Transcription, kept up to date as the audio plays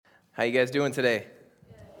How you guys doing today?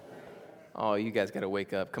 Oh, you guys got to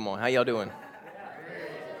wake up. Come on. How y'all doing?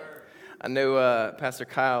 I know Pastor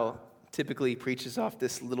Kyle typically preaches off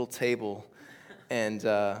this little table, and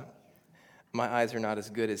my eyes are not as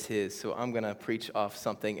good as his, so I'm going to preach off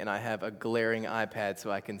something, and I have a glaring iPad so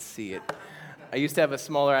I can see it. I used to have a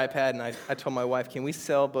smaller iPad, and I told my wife, can we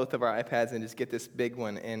sell both of our iPads and just get this big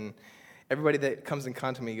one? And everybody that comes in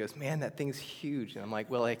contact with me goes, man, that thing's huge. And I'm like,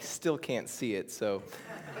 well, I still can't see it, so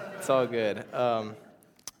it's all good. Man,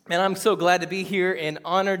 I'm so glad to be here and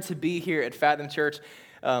honored to be here at Fathom Church.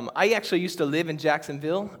 I actually used to live in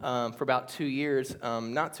Jacksonville for about 2 years.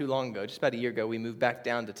 Not too long ago, just about a year ago, we moved back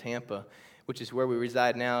down to Tampa, which is where we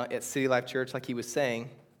reside now at City Life Church, like he was saying.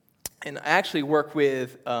 And I actually work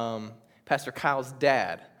with Pastor Kyle's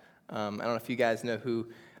dad. I don't know if you guys know who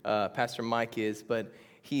Pastor Mike is, but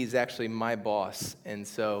he's actually my boss. And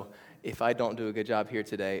so if I don't do a good job here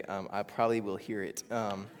today, I probably will hear it.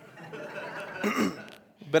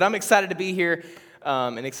 But I'm excited to be here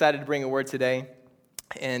and excited to bring a word today.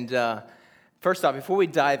 And first off, before we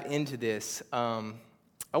dive into this, I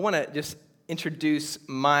want to just introduce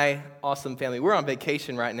my awesome family. We're on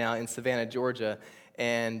vacation right now in Savannah, Georgia,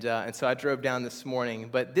 and so I drove down this morning.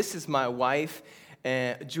 But this is my wife,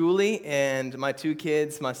 Julie, and my two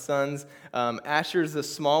kids, my sons. Asher's the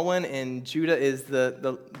small one, and Judah is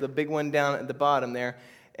the big one down at the bottom there,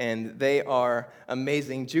 and they are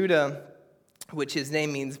amazing. Judah, which his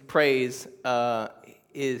name means praise,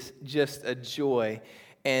 is just a joy.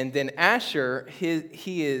 And then Asher,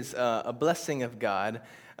 he is a blessing of God.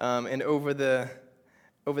 And over the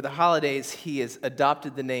holidays, he has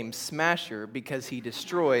adopted the name Smasher because he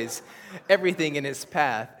destroys everything in his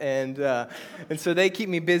path. And so they keep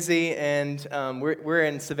me busy. And we're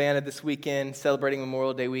in Savannah this weekend, celebrating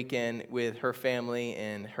Memorial Day weekend with her family.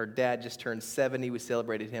 And her dad just turned 70. We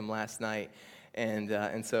celebrated him last night.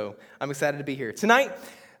 And so I'm excited to be here. Tonight,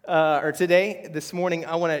 or today, this morning,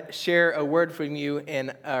 I want to share a word from you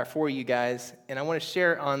and for you guys. And I want to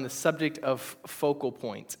share on the subject of focal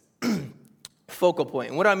point. Focal point.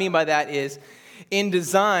 And what I mean by that is, in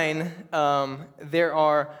design, there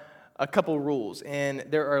are a couple rules. And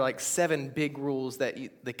there are like 7 big rules that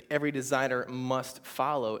every designer must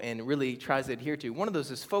follow and really tries to adhere to. One of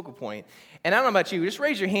those is focal point. And I don't know about you, just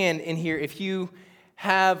raise your hand in here if you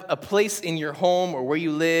have a place in your home or where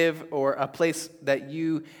you live or a place that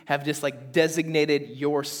you have just like designated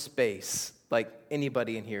your space, like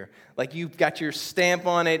anybody in here. Like you've got your stamp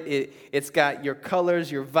on it, it's got your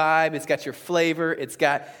colors, your vibe, it's got your flavor, it's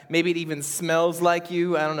got, maybe it even smells like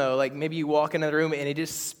you, I don't know, like maybe you walk into the room and it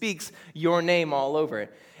just speaks your name all over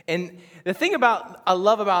it. And the thing I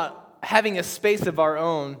love about having a space of our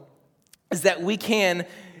own is that we can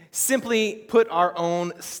simply put our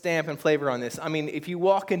own stamp and flavor on this. I mean, if you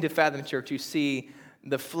walk into Fathom Church, you see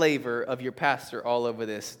the flavor of your pastor all over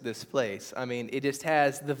this place. I mean, it just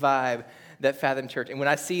has the vibe that Fathom Church. And when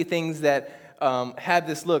I see things that have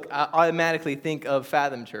this look, I automatically think of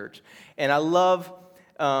Fathom Church. And I love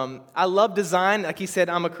design. Like he said,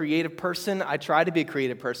 I'm a creative person. I try to be a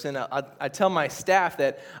creative person. I tell my staff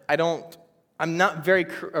that I'm not very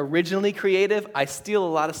originally creative. I steal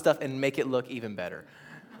a lot of stuff and make it look even better.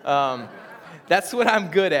 That's what I'm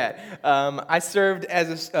good at. I served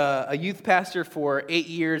as a youth pastor for 8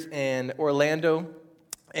 years in Orlando,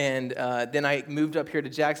 and then I moved up here to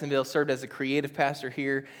Jacksonville, served as a creative pastor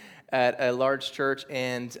here at a large church,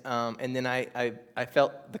 and then I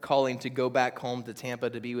felt the calling to go back home to Tampa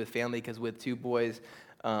to be with family, because with 2 boys,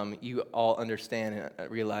 you all understand and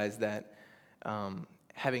realize that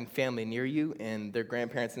having family near you and their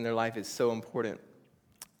grandparents in their life is so important.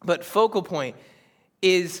 But focal point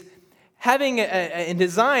is having in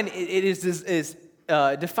design, it is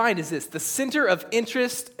defined as this: the center of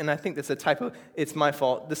interest, and I think that's a typo, it's my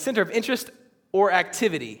fault, the center of interest or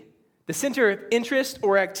activity. The center of interest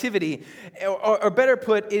or activity, or better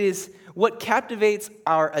put, it is what captivates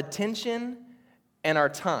our attention and our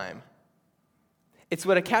time. It's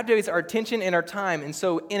what captivates our attention and our time. And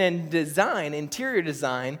so in a design, interior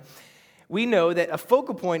design, we know that a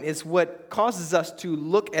focal point is what causes us to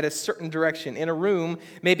look at a certain direction. In a room,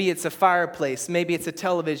 maybe it's a fireplace, maybe it's a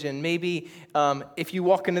television, maybe if you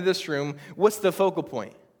walk into this room, what's the focal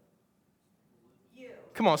point? You.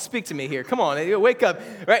 Come on, speak to me here. Come on, wake up.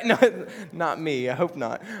 Right? No, not me. I hope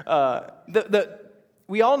not.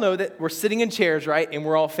 We all know that we're sitting in chairs, right? And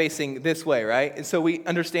we're all facing this way, right? And so we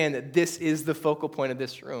understand that this is the focal point of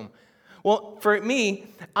this room. Well, for me,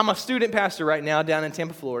 I'm a student pastor right now down in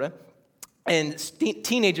Tampa, Florida. And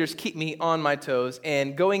teenagers keep me on my toes.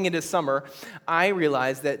 And going into summer, I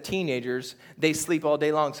realized that teenagers, they sleep all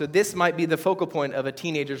day long. So this might be the focal point of a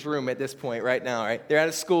teenager's room at this point right now, right? They're out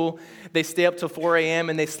of school, they stay up till 4 a.m.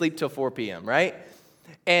 and they sleep till 4 p.m., right?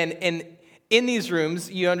 And in these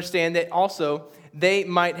rooms, you understand that also they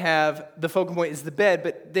might have, the focal point is the bed,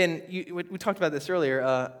 but then we talked about this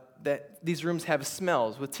earlier, that these rooms have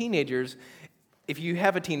smells. With teenagers, if you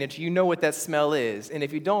have a teenager, you know what that smell is. And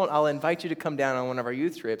if you don't, I'll invite you to come down on one of our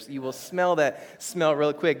youth trips. You will smell that smell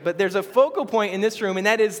real quick. But there's a focal point in this room, and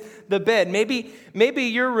that is the bed. Maybe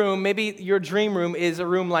your room, maybe your dream room is a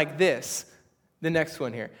room like this. The next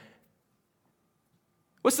one here.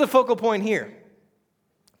 What's the focal point here?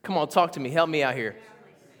 Come on, talk to me. Help me out here.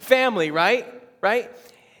 Family, right? Right?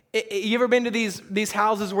 You ever been to these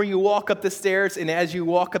houses where you walk up the stairs, and as you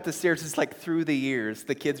walk up the stairs, it's like through the years,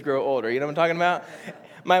 the kids grow older. You know what I'm talking about?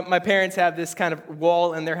 My parents have this kind of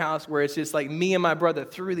wall in their house where it's just like me and my brother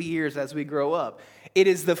through the years as we grow up. It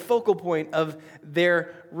is the focal point of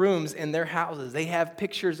their rooms and their houses. They have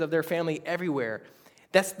pictures of their family everywhere.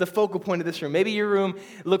 That's the focal point of this room. Maybe your room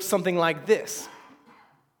looks something like this.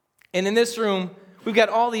 And in this room, we've got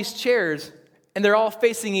all these chairs, and they're all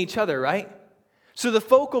facing each other, right? So the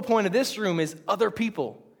focal point of this room is other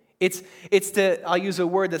people. It's to, I'll use a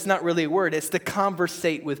word that's not really a word, it's to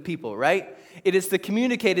conversate with people, right? It is to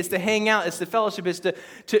communicate, it's to hang out, it's to fellowship, it's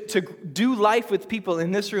to do life with people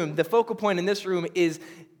in this room. The focal point in this room is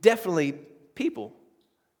definitely people.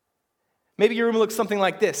 Maybe your room looks something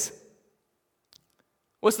like this.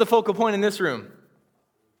 What's the focal point in this room?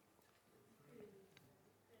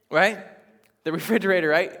 Right? The refrigerator,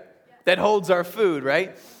 right? That holds our food,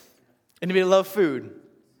 right? Anybody love food?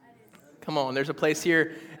 Come on, there's a place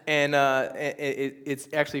here, and it's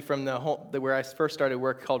actually from where I first started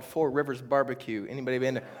work called Four Rivers Barbecue. Anybody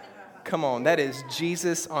been to? Come on, that is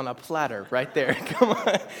Jesus on a platter right there. Come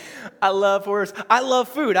on. I love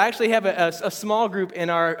food. I actually have a small group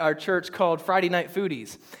in our church called Friday Night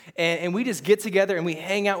Foodies. And we just get together and we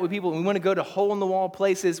hang out with people. And we want to go to hole-in-the-wall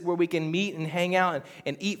places where we can meet and hang out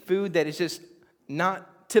and eat food that is just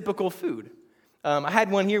not typical food. I had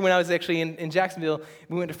one here when I was actually in Jacksonville.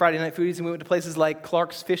 We went to Friday Night Foodies and we went to places like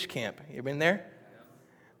Clark's Fish Camp. You ever been there?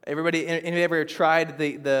 Everybody ever tried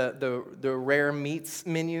the rare meats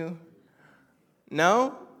menu?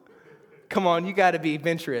 No? Come on, you got to be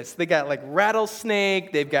adventurous. They got like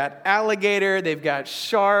rattlesnake, they've got alligator, they've got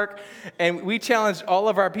shark, and we challenged all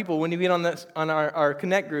of our people when we went on our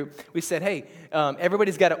Connect group. We said, hey,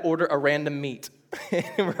 everybody's got to order a random meat,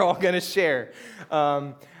 and we're all going to share.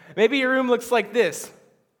 Maybe your room looks like this.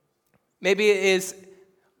 Maybe it is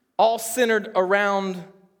all centered around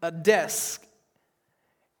a desk.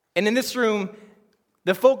 And in this room,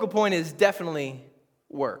 the focal point is definitely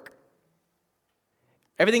work.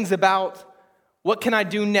 Everything's about what can I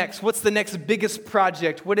do next? What's the next biggest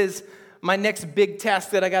project? What is my next big task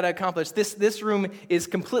that I got to accomplish? This room is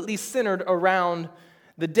completely centered around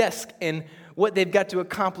the desk and what they've got to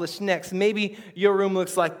accomplish next. Maybe your room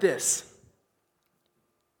looks like this.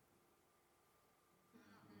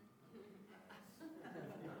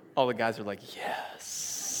 All the guys are like,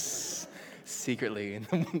 yes, secretly.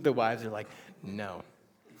 And the wives are like, no.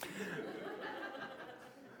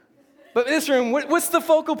 But in this room, what's the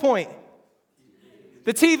focal point?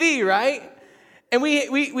 The TV, right? And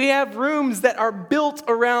we have rooms that are built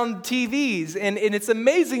around TVs. And it's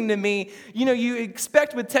amazing to me. You know, you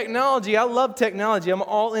expect with technology, I love technology. I'm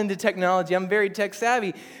all into technology. I'm very tech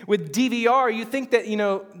savvy. With DVR, you think that,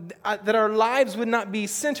 that our lives would not be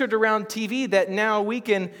centered around TV, that now we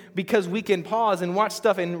can, because we can pause and watch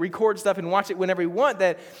stuff and record stuff and watch it whenever we want,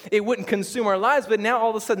 that it wouldn't consume our lives. But now all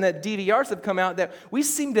of a sudden that DVRs have come out that we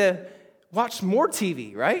seem to watch more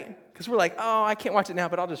TV, right? Because we're like, oh, I can't watch it now,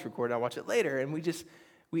 but I'll just record it. I'll watch it later. And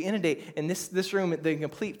we inundate. And this room, the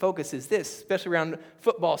complete focus is this, especially around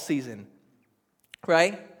football season,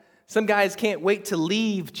 right? Some guys can't wait to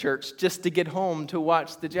leave church just to get home to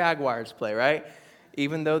watch the Jaguars play, right?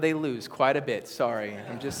 Even though they lose quite a bit. Sorry,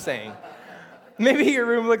 I'm just saying. Maybe your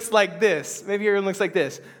room looks like this. Maybe your room looks like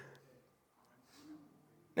this.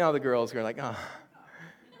 Now the girls are like, oh.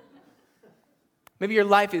 Maybe your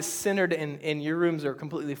life is centered and your rooms are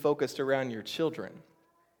completely focused around your children,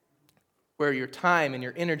 where your time and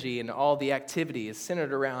your energy and all the activity is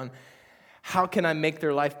centered around how can I make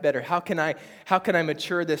their life better? How can I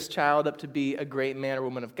mature this child up to be a great man or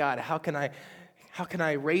woman of God? How can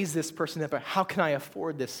I raise this person up? How can I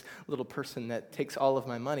afford this little person that takes all of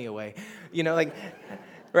my money away?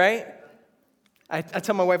 Right? I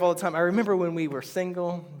tell my wife all the time, I remember when we were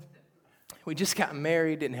single. We just got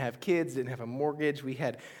married, didn't have kids, didn't have a mortgage. We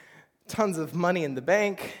had tons of money in the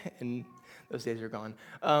bank, and Those days are gone.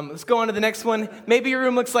 Let's go on to the next one. Maybe your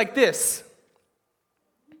room looks like this.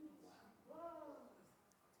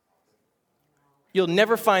 You'll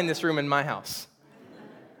never find this room in my house.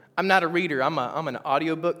 I'm not a reader. I'm an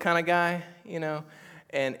audiobook kind of guy,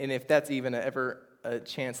 And if that's even ever a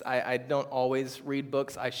chance, I don't always read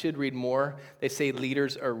books. I should read more. They say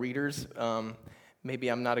leaders are readers. Maybe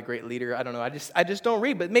I'm not a great leader. I don't know. I just don't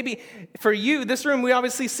read. But maybe for you, this room, we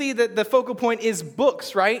obviously see that the focal point is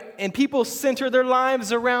books, right? And people center their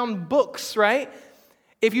lives around books, right?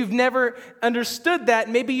 If you've never understood that,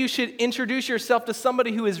 maybe you should introduce yourself to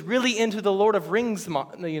somebody who is really into the Lord of Rings,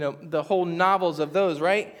 the whole novels of those,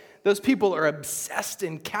 right? Those people are obsessed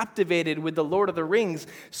and captivated with the Lord of the Rings,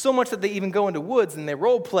 so much that they even go into woods and they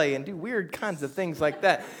role play and do weird kinds of things like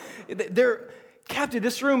that. They're captive.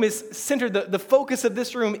 This room is centered. The focus of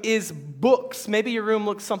this room is books. Maybe your room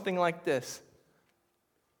looks something like this.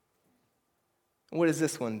 What is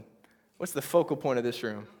this one? What's the focal point of this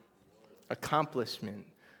room? Accomplishment,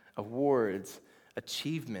 awards,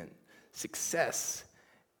 achievement, success.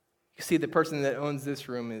 You see, the person that owns this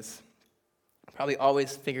room is probably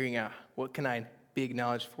always figuring out, what can I be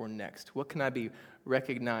acknowledged for next? What can I be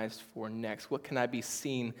recognized for next? What can I be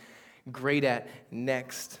seen great at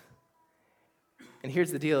next? And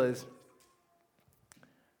here's the deal is,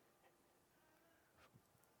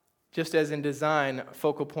 just as in design,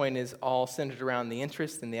 focal point is all centered around the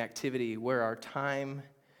interest and the activity, where our time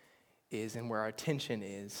is and where our attention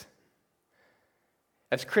is.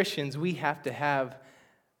 As Christians, we have to have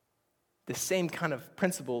the same kind of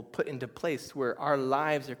principle put into place where our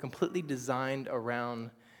lives are completely designed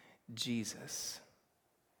around Jesus.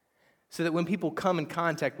 So that when people come in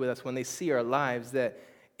contact with us, when they see our lives, that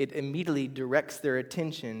it immediately directs their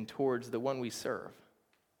attention towards the one we serve.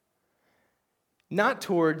 Not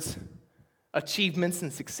towards achievements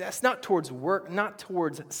and success, not towards work, not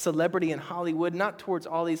towards celebrity in Hollywood, not towards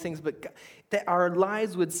all these things, but that our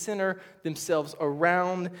lives would center themselves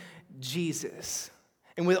around Jesus.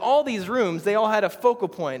 And with all these rooms, they all had a focal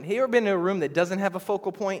point. Have you ever been in a room that doesn't have a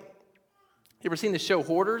focal point? You ever seen the show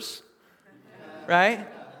Hoarders? Right?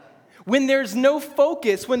 When there's no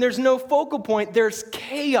focus, when there's no focal point, there's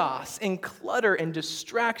chaos and clutter and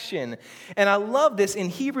distraction. And I love this in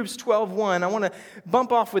Hebrews 12:1. I want to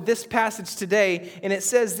bump off with this passage today, and it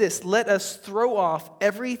says this: let us throw off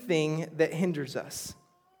everything that hinders us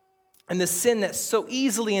and the sin that so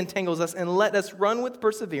easily entangles us, and let us run with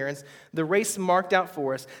perseverance the race marked out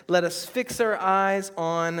for us. Let us fix our eyes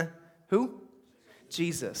on who?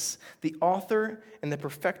 Jesus, the author and the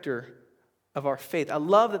perfecter of our faith. I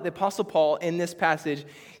love that the Apostle Paul in this passage,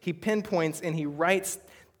 he pinpoints and he writes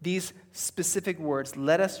these specific words: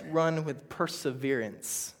 let us run with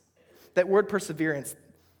perseverance. That word perseverance,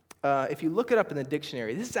 if you look it up in the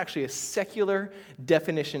dictionary, this is actually a secular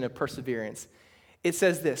definition of perseverance. It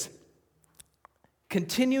says this: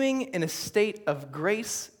 continuing in a state of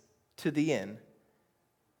grace to the end.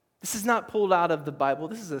 This is not pulled out of the Bible.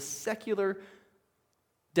 This is a secular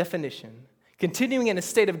definition. Continuing in a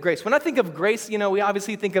state of grace. When I think of grace, we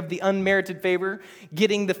obviously think of the unmerited favor,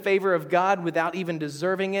 getting the favor of God without even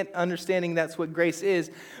deserving it, understanding that's what grace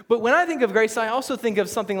is. But when I think of grace, I also think of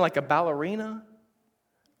something like a ballerina,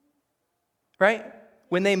 right?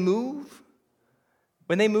 When they move,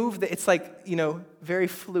 it's like, very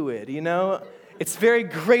fluid, It's very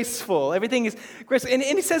graceful. Everything is graceful. And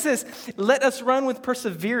he says this: let us run with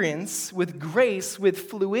perseverance, with grace, with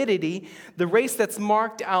fluidity, the race that's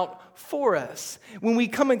marked out for us. When we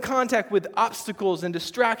come in contact with obstacles and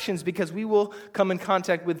distractions, because we will come in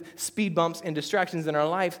contact with speed bumps and distractions in our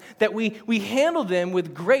lives, that we handle them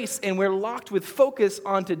with grace, and we're locked with focus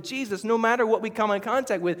onto Jesus. No matter what we come in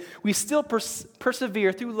contact with, we still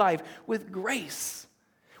persevere through life with grace,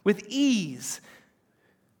 with ease,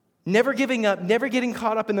 never giving up, never getting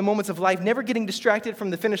caught up in the moments of life, never getting distracted from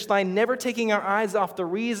the finish line, never taking our eyes off the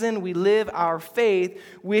reason we live our faith,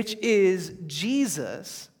 which is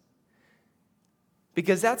Jesus.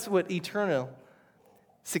 Because that's what eternal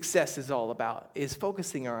success is all about, is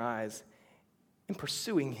focusing our eyes and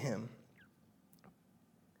pursuing Him.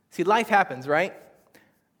 See, life happens, right?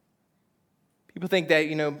 People think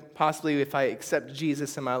that, possibly if I accept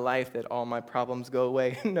Jesus in my life, that all my problems go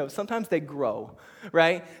away. No, sometimes they grow,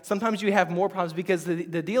 right? Sometimes you have more problems, because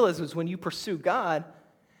the deal is when you pursue God,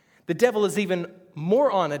 the devil is even more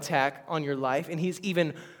on attack on your life, and he's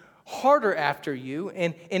even harder after you.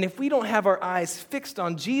 And if we don't have our eyes fixed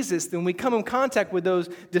on Jesus, then we come in contact with those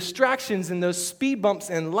distractions and those speed bumps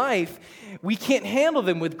in life. We can't handle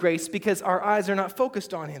them with grace because our eyes are not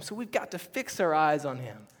focused on Him. So we've got to fix our eyes on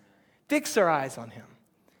Him. Fix our eyes on Him.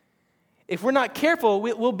 if we're not careful,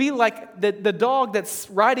 we'll be like the dog that's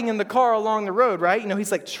riding in the car along the road, right?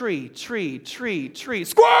 He's like, tree, tree, tree, tree,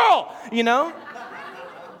 squirrel,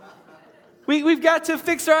 We've got to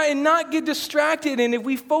fix our eye and not get distracted. And if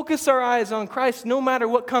we focus our eyes on Christ, no matter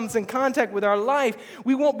what comes in contact with our life,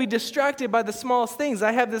 we won't be distracted by the smallest things.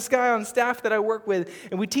 I have this guy on staff that I work with,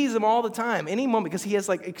 and we tease him all the time, any moment, because he has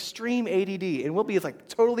like extreme ADD, and we'll be like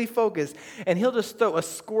totally focused, and he'll just throw a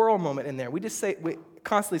squirrel moment in there. We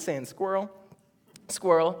constantly saying squirrel,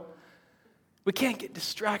 squirrel. We can't get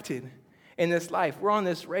distracted in this life. We're on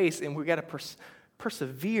this race, and we've got to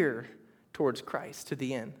persevere towards Christ to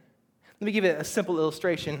the end. Let me give you a simple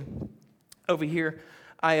illustration over here.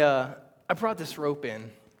 I brought this rope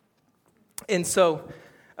in. And so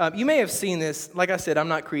you may have seen this. Like I said, I'm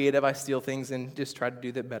not creative. I steal things and just try to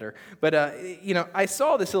do that better. But, I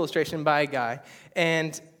saw this illustration by a guy,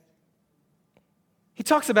 and he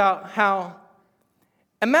talks about how,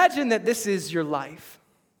 imagine that this is your life.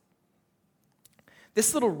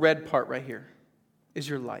 This little red part right here is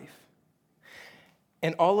your life.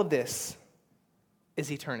 And all of this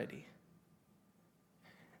is eternity.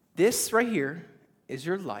 This right here is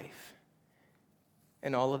your life,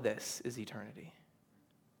 and all of this is eternity.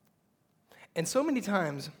 And so many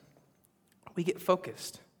times, we get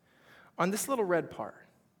focused on this little red part,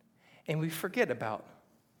 and we forget about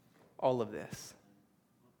all of this.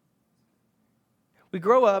 We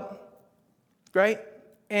grow up, right,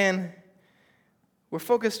 and we're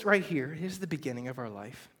focused right here. Here's the beginning of our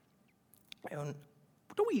life. And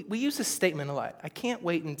we use this statement a lot. I can't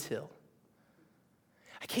wait until.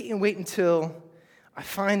 I can't wait until I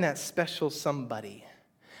find that special somebody.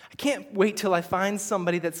 I can't wait till I find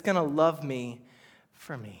somebody that's going to love me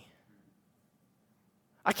for me.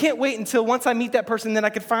 I can't wait until once I meet that person, then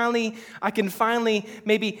I can finally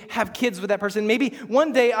maybe have kids with that person. Maybe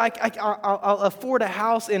one day I'll afford a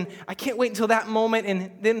house, and I can't wait until that moment.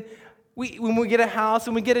 And then when we get a house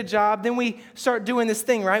and we get a job, then we start doing this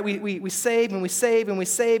thing, right? We save and we save and we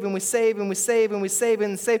save and we save and we save and we save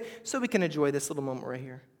and save so we can enjoy this little moment right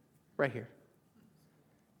here. Right here.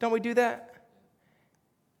 Don't we do that?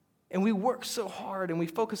 And we work so hard and we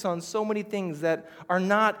focus on so many things that are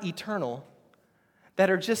not eternal, that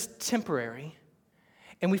are just temporary.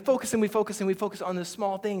 And we focus and we focus and we focus on the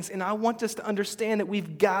small things. And I want us to understand that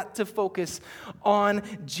we've got to focus on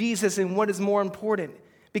Jesus and what is more important.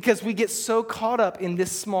 Because we get so caught up in this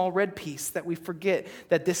small red piece that we forget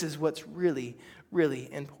that this is what's really, really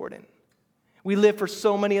important. We live for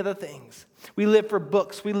so many other things. We live for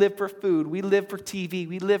books. We live for food. We live for TV.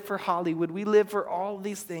 We live for Hollywood. We live for all of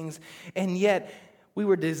these things. And yet, we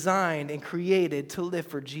were designed and created to live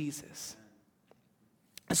for Jesus.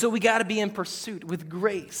 And so we got to be in pursuit with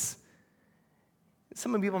grace.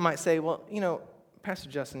 Some people might say, well, Pastor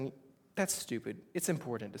Justin, that's stupid. It's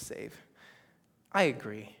important to save. I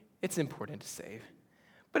agree. It's important to save.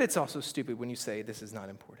 But it's also stupid when you say this is not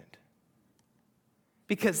important.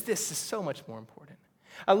 Because this is so much more important.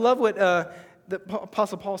 I love what the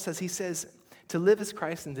Apostle Paul says. He says, to live is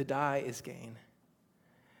Christ and to die is gain.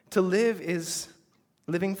 To live is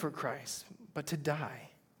living for Christ, but to die,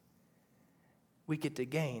 we get to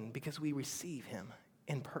gain because we receive him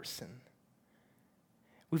in person.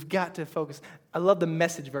 We've got to focus. I love the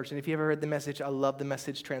Message version. If you ever heard the Message, I love the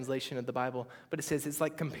Message translation of the Bible. But it says it's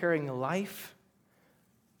like comparing life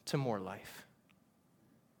to more life.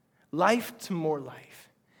 Life to more life.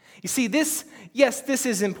 You see, this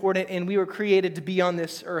is important, and we were created to be on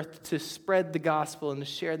this earth to spread the gospel and to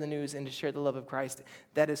share the news and to share the love of Christ.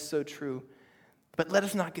 That is so true. But let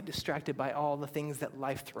us not get distracted by all the things that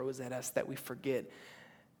life throws at us that we forget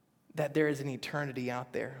that there is an eternity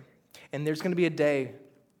out there. And there's going to be a day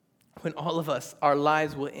when all of us, our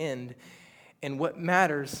lives will end, and what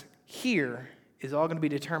matters here is all going to be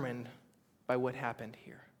determined by what happened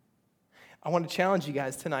here. I want to challenge you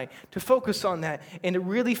guys tonight to focus on that and to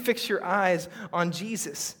really fix your eyes on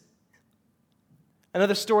Jesus.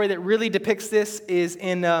 Another story that really depicts this is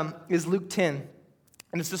Luke 10,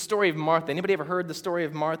 and it's the story of Martha. Anybody ever heard the story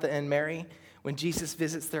of Martha and Mary when Jesus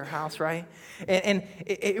visits their house, right? And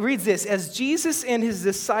it reads this: as Jesus and his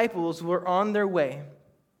disciples were on their way,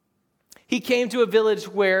 he came to a village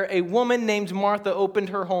where a woman named Martha opened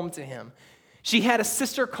her home to him. She had a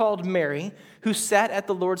sister called Mary who sat at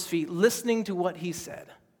the Lord's feet listening to what he said.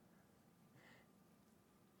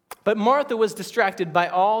 But Martha was distracted by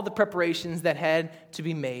all the preparations that had to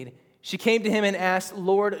be made. She came to him and asked,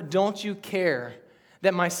 "Lord, don't you care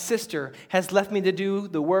that my sister has left me to do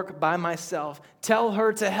the work by myself? Tell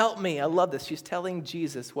her to help me." I love this. She's telling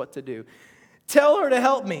Jesus what to do. "Tell her to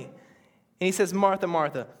help me." And he says, "Martha,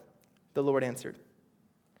 Martha," the Lord answered,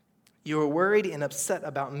 You are worried and upset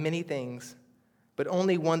about many things, but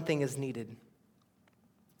only one thing is needed.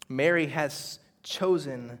 Mary has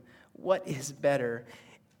chosen what is better,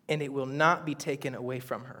 and it will not be taken away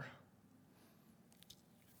from her.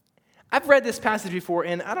 I've read this passage before,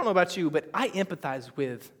 and I don't know about you, but I empathize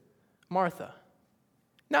with Martha,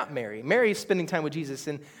 not Mary. Mary's spending time with Jesus,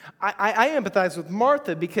 and I empathize with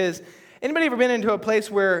Martha because anybody ever been into a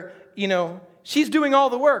place where, she's doing all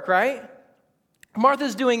the work, right?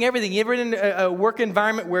 Martha's doing everything. You ever been in a work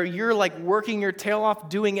environment where you're like working your tail off,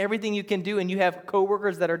 doing everything you can do, and you have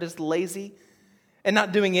coworkers that are just lazy and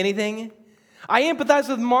not doing anything? I empathize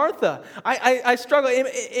with Martha. I struggle.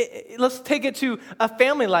 Let's take it to a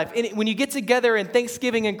family life. When you get together in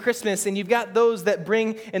Thanksgiving and Christmas, and you've got those that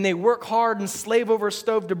bring, and they work hard and slave over a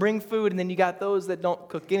stove to bring food, and then you got those that don't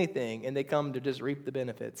cook anything, and they come to just reap the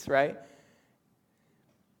benefits, right?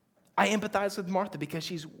 I empathize with Martha because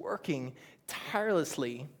she's working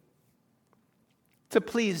tirelessly to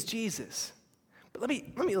please Jesus. But let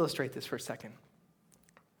me illustrate this for a second.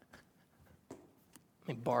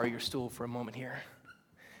 Let me borrow your stool for a moment here.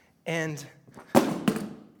 And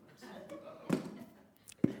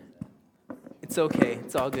it's okay.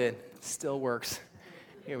 It's all good. It still works.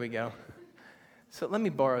 Here we go. So let me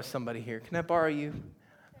borrow somebody here. Can I borrow you?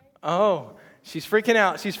 Oh, she's freaking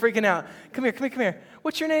out. She's freaking out. Come here.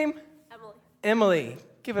 What's your name? Emily.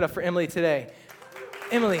 Give it up for Emily today.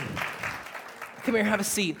 Emily, come here. Have a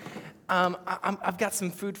seat. I've got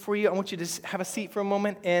some food for you. I want you to have a seat for a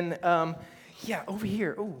moment. And yeah, over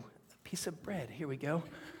here. Oh, a piece of bread. Here we go.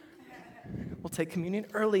 We'll take communion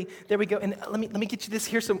early. There we go. And let me get you this.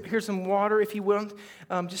 Here's some water if you will.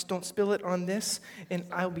 Just don't spill it on this, and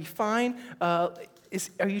I'll be fine. Are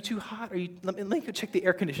you too hot? Let me go check the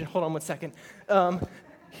air conditioner. Hold on one second.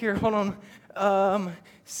 Here, hold on.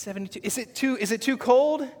 72. Is it too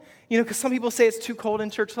cold? Because some people say it's too cold in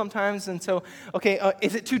church sometimes, and so okay.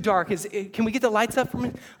 Is it too dark? Can we get the lights up for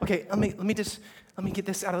me? Okay. Let me get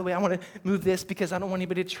this out of the way. I want to move this because I don't want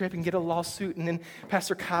anybody to trip and get a lawsuit, and then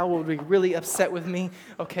Pastor Kyle will be really upset with me.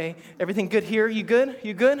 Okay, everything good here? You good?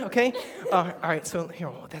 Okay. All right. So here,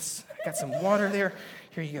 I got some water there.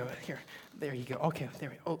 Here you go. Here, there you go. Okay, there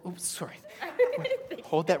we go. Oh, sorry.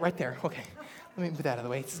 Hold that right there. Okay. Let me move that out of the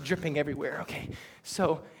way. It's dripping everywhere. Okay.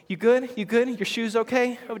 So you good? Your shoes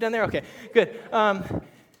okay? Over down there. Okay. Good.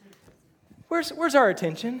 Where's our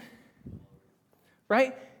attention?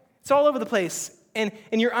 Right? It's all over the place. And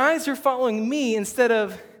your eyes are following me instead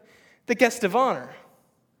of the guest of honor.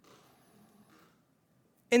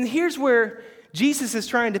 And here's where Jesus is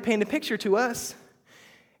trying to paint a picture to us.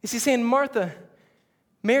 He's saying, Martha,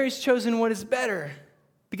 Mary's chosen what is better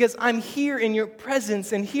because I'm here in your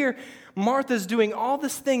presence. And here, Martha's doing all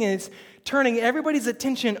this thing and it's turning everybody's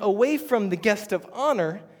attention away from the guest of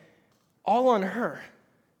honor, all on her.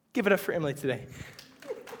 Give it up for Emily today.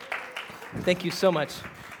 Thank you so much.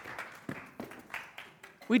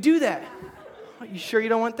 We do that. Are you sure you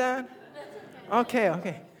don't want that?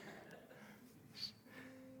 Okay.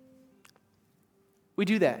 We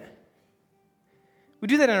do that. We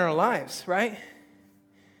do that in our lives, right?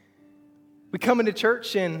 We come into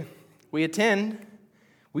church and we attend,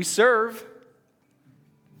 we serve,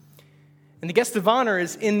 and the guest of honor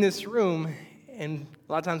is in this room, and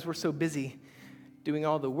a lot of times we're so busy doing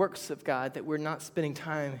all the works of God that we're not spending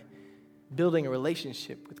time building a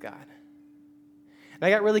relationship with God. And I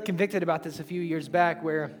got really convicted about this a few years back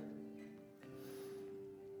where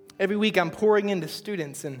every week I'm pouring into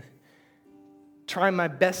students and trying my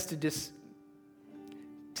best to just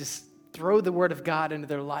throw the word of God into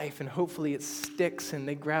their life, and hopefully it sticks and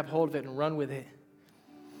they grab hold of it and run with it.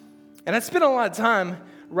 And I spent a lot of time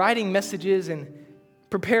writing messages and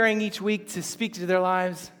preparing each week to speak to their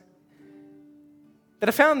lives that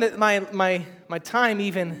I found that my time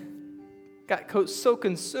even got so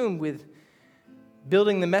consumed with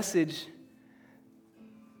building the message,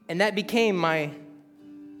 and that became my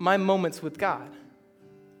moments with God.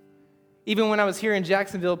 Even when I was here in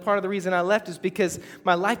Jacksonville, part of the reason I left is because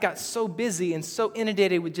my life got so busy and so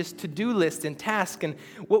inundated with just to-do lists and tasks and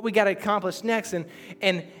what we got to accomplish next. And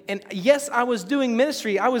yes, I was doing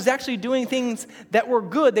ministry. I was actually doing things that were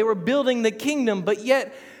good. They were building the kingdom, but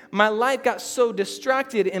yet my life got so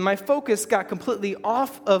distracted and my focus got completely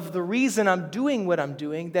off of the reason I'm doing what I'm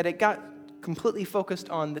doing that it got completely focused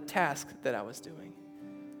on the task that I was doing.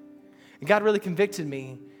 And God really convicted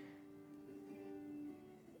me.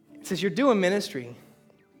 It says, you're doing ministry,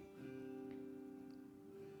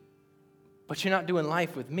 but you're not doing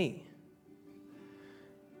life with me.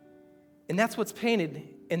 And that's what's painted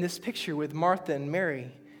in this picture with Martha and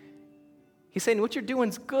Mary. He's saying, what you're doing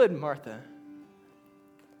is good, Martha,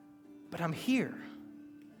 but I'm here.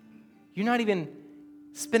 You're not even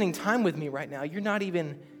spending time with me right now. You're not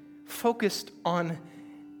even focused on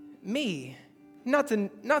me. Not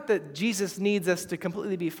that Jesus needs us to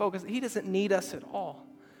completely be focused. He doesn't need us at all.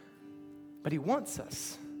 But he wants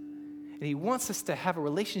us. And he wants us to have a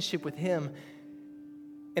relationship with him.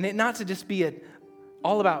 And it not to just be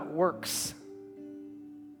all about works.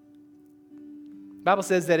 The Bible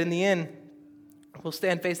says that in the end, we'll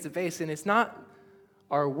stand face to face, and it's not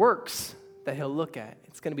our works that he'll look at.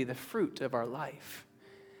 It's going to be the fruit of our life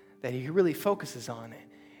that he really focuses on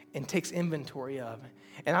and takes inventory of.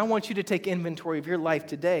 And I want you to take inventory of your life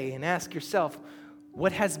today and ask yourself,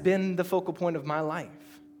 what has been the focal point of my life?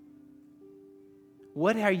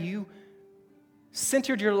 What are you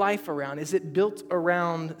centered your life around? Is it built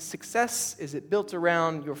around success? Is it built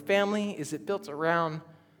around your family? Is it built around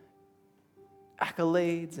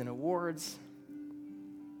accolades and awards?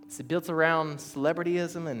 Is it built around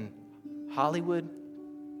celebrityism and Hollywood?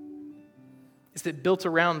 Is it built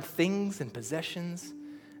around things and possessions,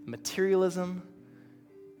 materialism?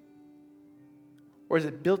 Or is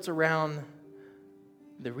it built around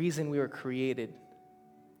the reason we were created?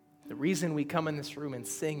 The reason we come in this room and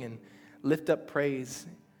sing and lift up praise?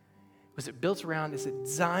 Was it built around, is it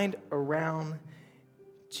designed around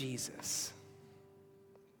Jesus?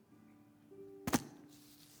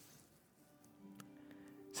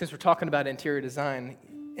 Since we're talking about interior design,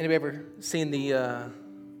 anybody ever seen the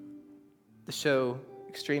show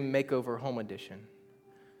Extreme Makeover Home Edition?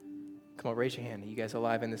 Come on, raise your hand. You guys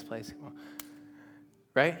alive in this place? Come on.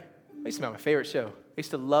 Right? It used to be my favorite show. I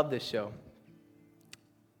used to love this show.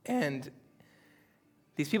 And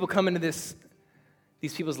these people come into these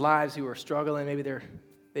people's lives who are struggling. Maybe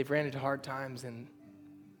they've ran into hard times, and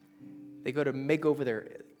they go to make over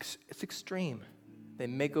it's extreme. They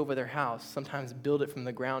make over their house, sometimes build it from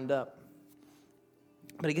the ground up.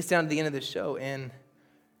 But it gets down to the end of the show, and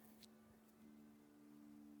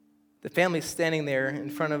the family's standing there in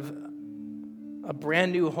front of a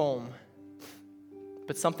brand new home,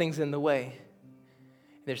 but something's in the way.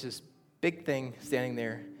 There's this big thing standing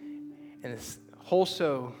there, and this whole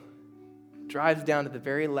show drives down to the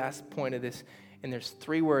very last point of this, and there's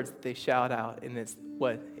 3 words that they shout out, and it's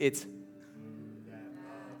what? It's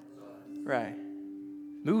right.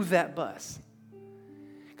 Move that bus.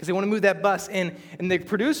 Because they want to move that bus. And the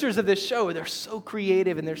producers of this show, they're so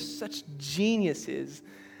creative and they're such geniuses.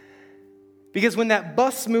 Because when that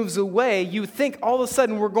bus moves away, you think all of a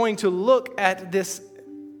sudden we're going to look at this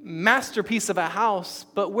masterpiece of a house,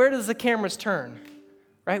 but where does the cameras turn?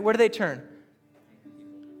 Right? Where do they turn?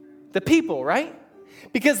 The people, right?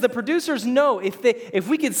 Because the producers know if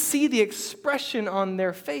we could see the expression on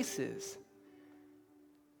their faces,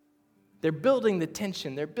 they're building the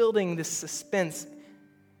tension. They're building this suspense.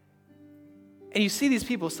 And you see these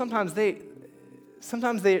people, sometimes they're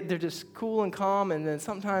just cool and calm, and then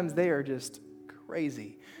sometimes they are just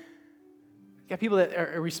crazy. You got people that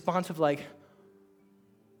are responsive like,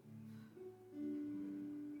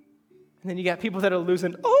 and then you got people that are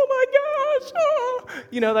losing, oh my gosh, oh.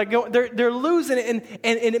 You know, they're losing it,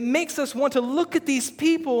 and it makes us want to look at these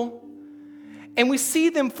people. And we see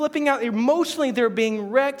them flipping out. Emotionally, they're being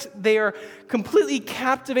wrecked. They are completely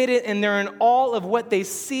captivated, and they're in awe of what they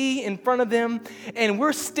see in front of them. And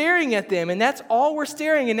we're staring at them, and that's all we're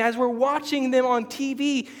staring. And as we're watching them on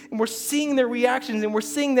TV, and we're seeing their reactions, and we're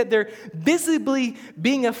seeing that they're visibly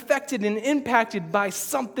being affected and impacted by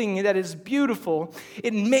something that is beautiful,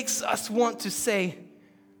 it makes us want to say,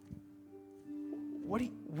 what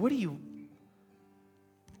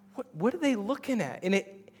are they looking at? And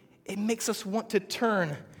it makes us want to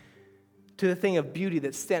turn to the thing of beauty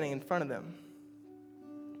that's standing in front of them.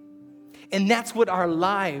 And that's what our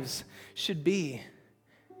lives should be.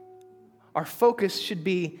 Our focus should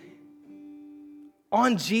be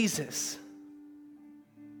on Jesus.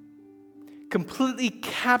 Completely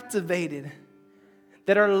captivated.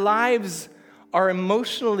 That our lives are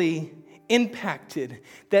emotionally impacted,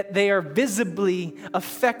 that they are visibly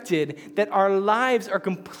affected, that our lives are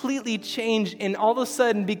completely changed, and all of a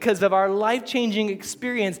sudden, because of our life-changing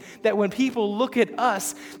experience, that when people look at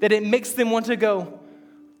us, that it makes them want to go,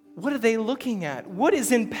 what are they looking at? What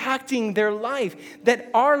is impacting their life? That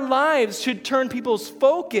our lives should turn people's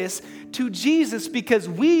focus to Jesus because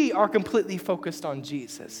we are completely focused on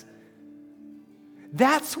Jesus.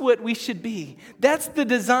 That's what we should be. That's the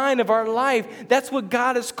design of our life. That's what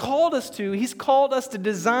God has called us to. He's called us to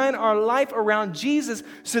design our life around Jesus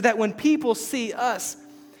so that when people see us,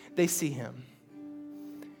 they see Him.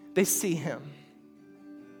 They see Him.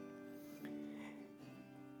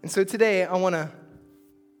 And so today, I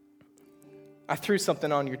threw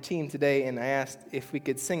something on your team today, and I asked if we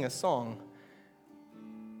could sing a song.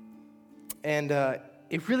 And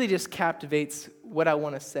it really just captivates what I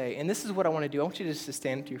want to say. And this is what I want to do. I want you just to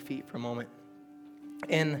stand to your feet for a moment.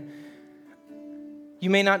 And you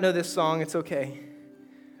may not know this song, it's okay.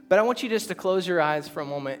 But I want you just to close your eyes for a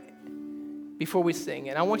moment before we sing.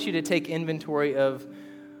 And I want you to take inventory of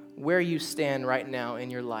where you stand right now in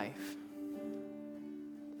your life.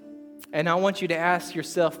 And I want you to ask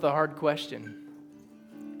yourself the hard question.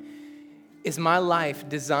 Is my life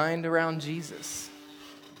designed around Jesus?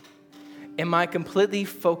 Am I completely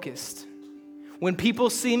focused? When people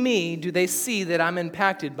see me, do they see that I'm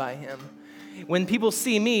impacted by him? When people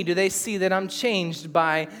see me, do they see that I'm changed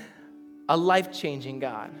by a life-changing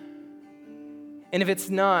God? And if it's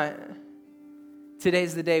not,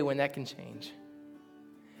 today's the day when that can change.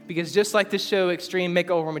 Because just like the show Extreme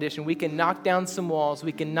Makeover Edition, we can knock down some walls,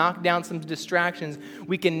 we can knock down some distractions,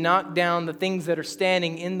 we can knock down the things that are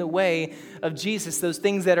standing in the way of Jesus, those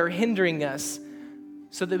things that are hindering us,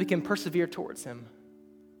 so that we can persevere towards him.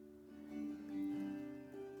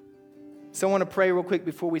 So I want to pray real quick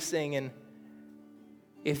before we sing, and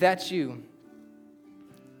if that's you,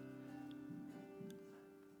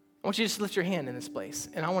 I want you to just lift your hand in this place,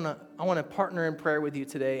 and I want to partner in prayer with you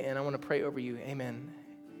today, and I want to pray over you. Amen.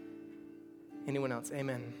 Anyone else?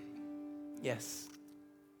 Amen. Yes.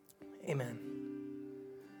 Amen.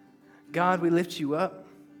 God, we lift you up.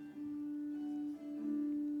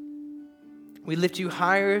 We lift you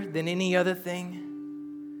higher than any other thing.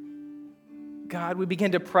 God, we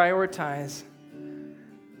begin to prioritize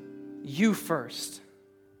you first.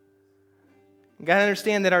 God, I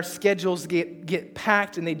understand that our schedules get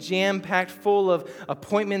packed and they jam-packed full of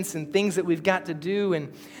appointments and things that we've got to do,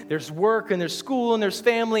 and there's work and there's school and there's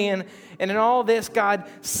family, and in all this, God,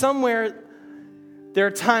 somewhere there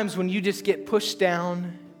are times when you just get pushed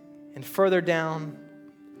down and further down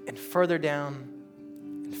and further down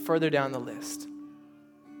and further down the list.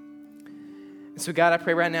 And so God, I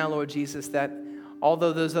pray right now, Lord Jesus, that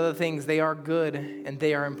although those other things, they are good and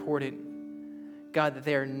they are important, God, that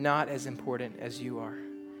they are not as important as you are.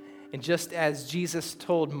 And just as Jesus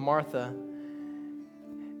told Martha,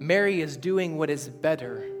 Mary is doing what is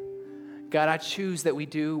better. God, I choose that we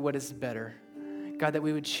do what is better. God, that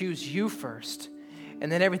we would choose you first,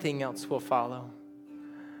 and then everything else will follow.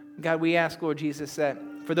 God, we ask, Lord Jesus, that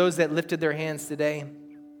for those that lifted their hands today,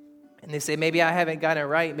 and they say, maybe I haven't gotten it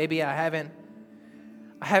right, maybe I haven't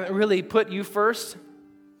really put you first.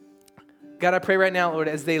 God, I pray right now, Lord,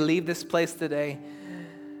 as they leave this place today,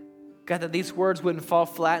 God, that these words wouldn't fall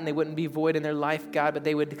flat and they wouldn't be void in their life, God, but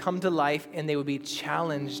they would come to life and they would be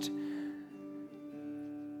challenged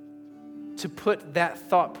to put that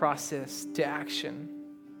thought process to action.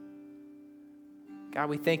 God,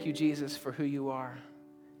 we thank you, Jesus, for who you are.